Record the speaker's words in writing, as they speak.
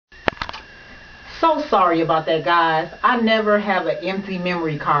So sorry about that, guys. I never have an empty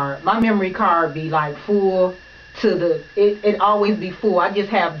memory card. My memory card be like full to the, it always be full. I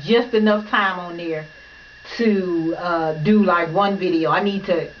just have just enough time on there to do like one video. I need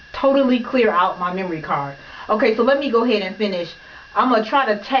to totally clear out my memory card. Okay, so let me go ahead and finish. I'm going to try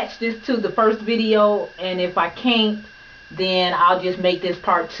to attach this to the first video, and if I can't, then I'll just make this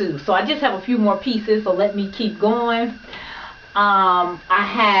part 2. So I just have a few more pieces, so let me keep going. I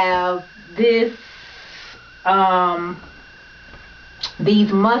have this,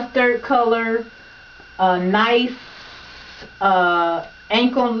 these mustard color, nice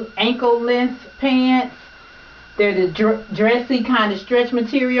ankle length pants. They're the dressy kind of stretch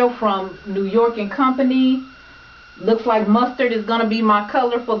material from New York and Company. Looks like mustard is gonna be my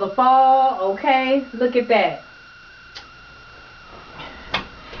color for the fall. Okay, look at that.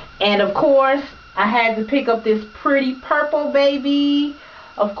 And of course, I had to pick up this pretty purple baby.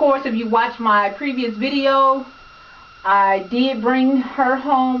 Of course, if you watch my previous video, I did bring her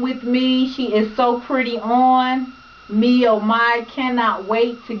home with me. She is so pretty on. Me, oh my, cannot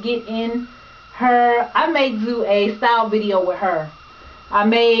wait to get in her. I may do a style video with her. I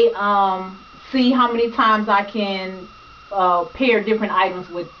may see how many times I can pair different items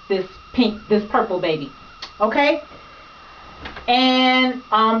with this purple baby. Okay? And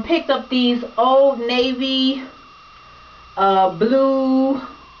picked up these Old Navy blue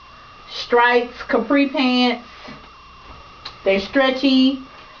stripes capri pants. They're stretchy.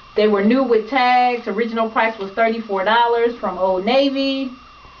 They were new with tags. Original price was $34 from Old Navy.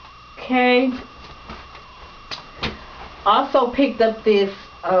 Okay. Also picked up this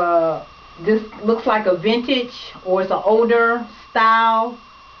this looks like a vintage, or it's an older style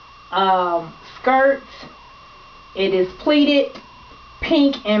skirt. It is pleated,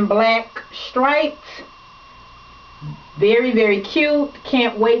 pink and black striped. Very, very cute.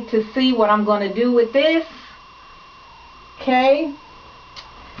 Can't wait to see what I'm going to do with this. Okay.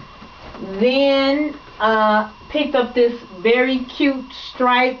 Then picked up this very cute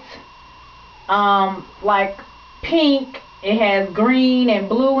striped, like pink. It has green and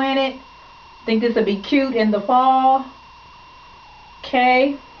blue in it. I think this would be cute in the fall.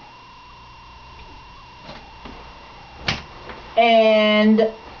 Okay.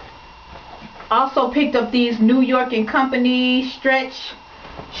 And also picked up these New York and Company stretch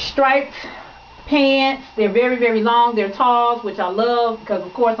striped pants. They're very, very long. They're talls, which I love because,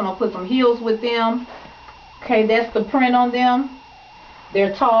 of course, I'm going to put some heels with them. Okay, that's the print on them.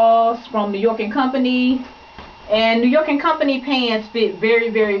 They're talls from New York and Company. And New York and Company pants fit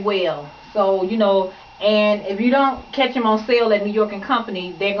very, very well. So, you know, and if you don't catch them on sale at New York and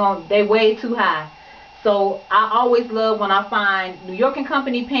Company, they're way too high. So I always love when I find New York and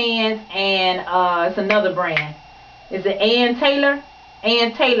Company pants, and it's another brand. Is it Ann Taylor?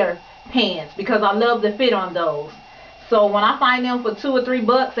 Ann Taylor pants, because I love the fit on those. So when I find them for $2 or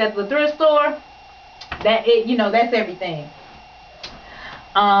 $3 at the thrift store, that's everything.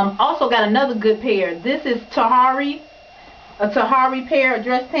 Also got another good pair. This is Tahari, a Tahari pair of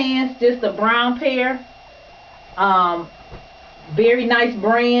dress pants, just a brown pair. Very nice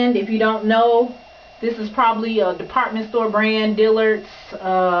brand. If you don't know, this is probably a department store brand, Dillard's,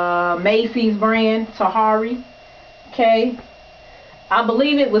 Macy's brand, Tahari. Okay. I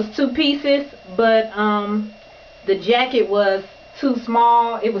believe it was 2 pieces, but the jacket was too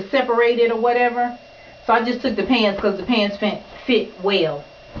small. It was separated or whatever. So I just took the pants because the pants fit well.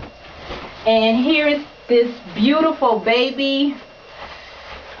 And here is this beautiful baby.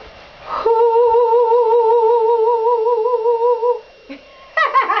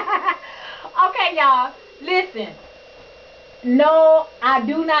 Okay, y'all, listen. No, I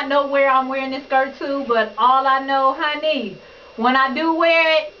do not know where I'm wearing this skirt to, but all I know, honey, when I do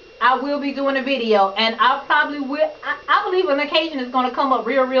wear it, I will be doing a video, and I probably will. I believe an occasion is going to come up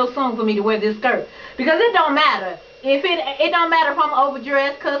real soon for me to wear this skirt, because it don't matter if it don't matter if I'm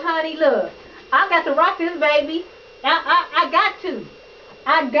overdressed, because honey, look, I got to rock this baby. I got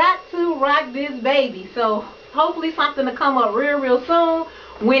to rock this baby. So hopefully something to come up real soon.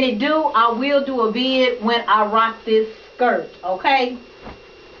 When it do, I will do a vid when I rock this skirt. Okay.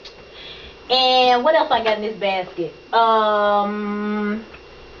 And what else I got in this basket?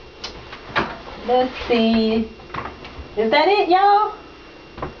 Let's see. Is that it, y'all?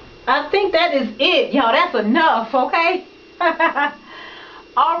 I think that is it, y'all. That's enough, okay?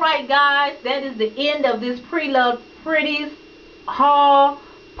 Alright, guys. That is the end of this pre-loved Pretties haul.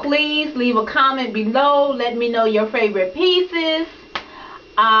 Please leave a comment below. Let me know your favorite pieces.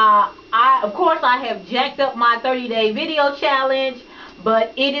 Of course, I have jacked up my 30-day video challenge,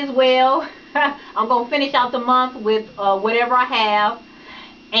 but it is well. I'm going to finish out the month with whatever I have.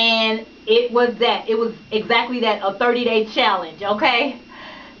 And it was that. It was exactly that, a 30-day challenge, okay?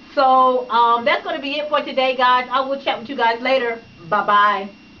 So that's going to be it for today, guys. I will chat with you guys later. Bye-bye.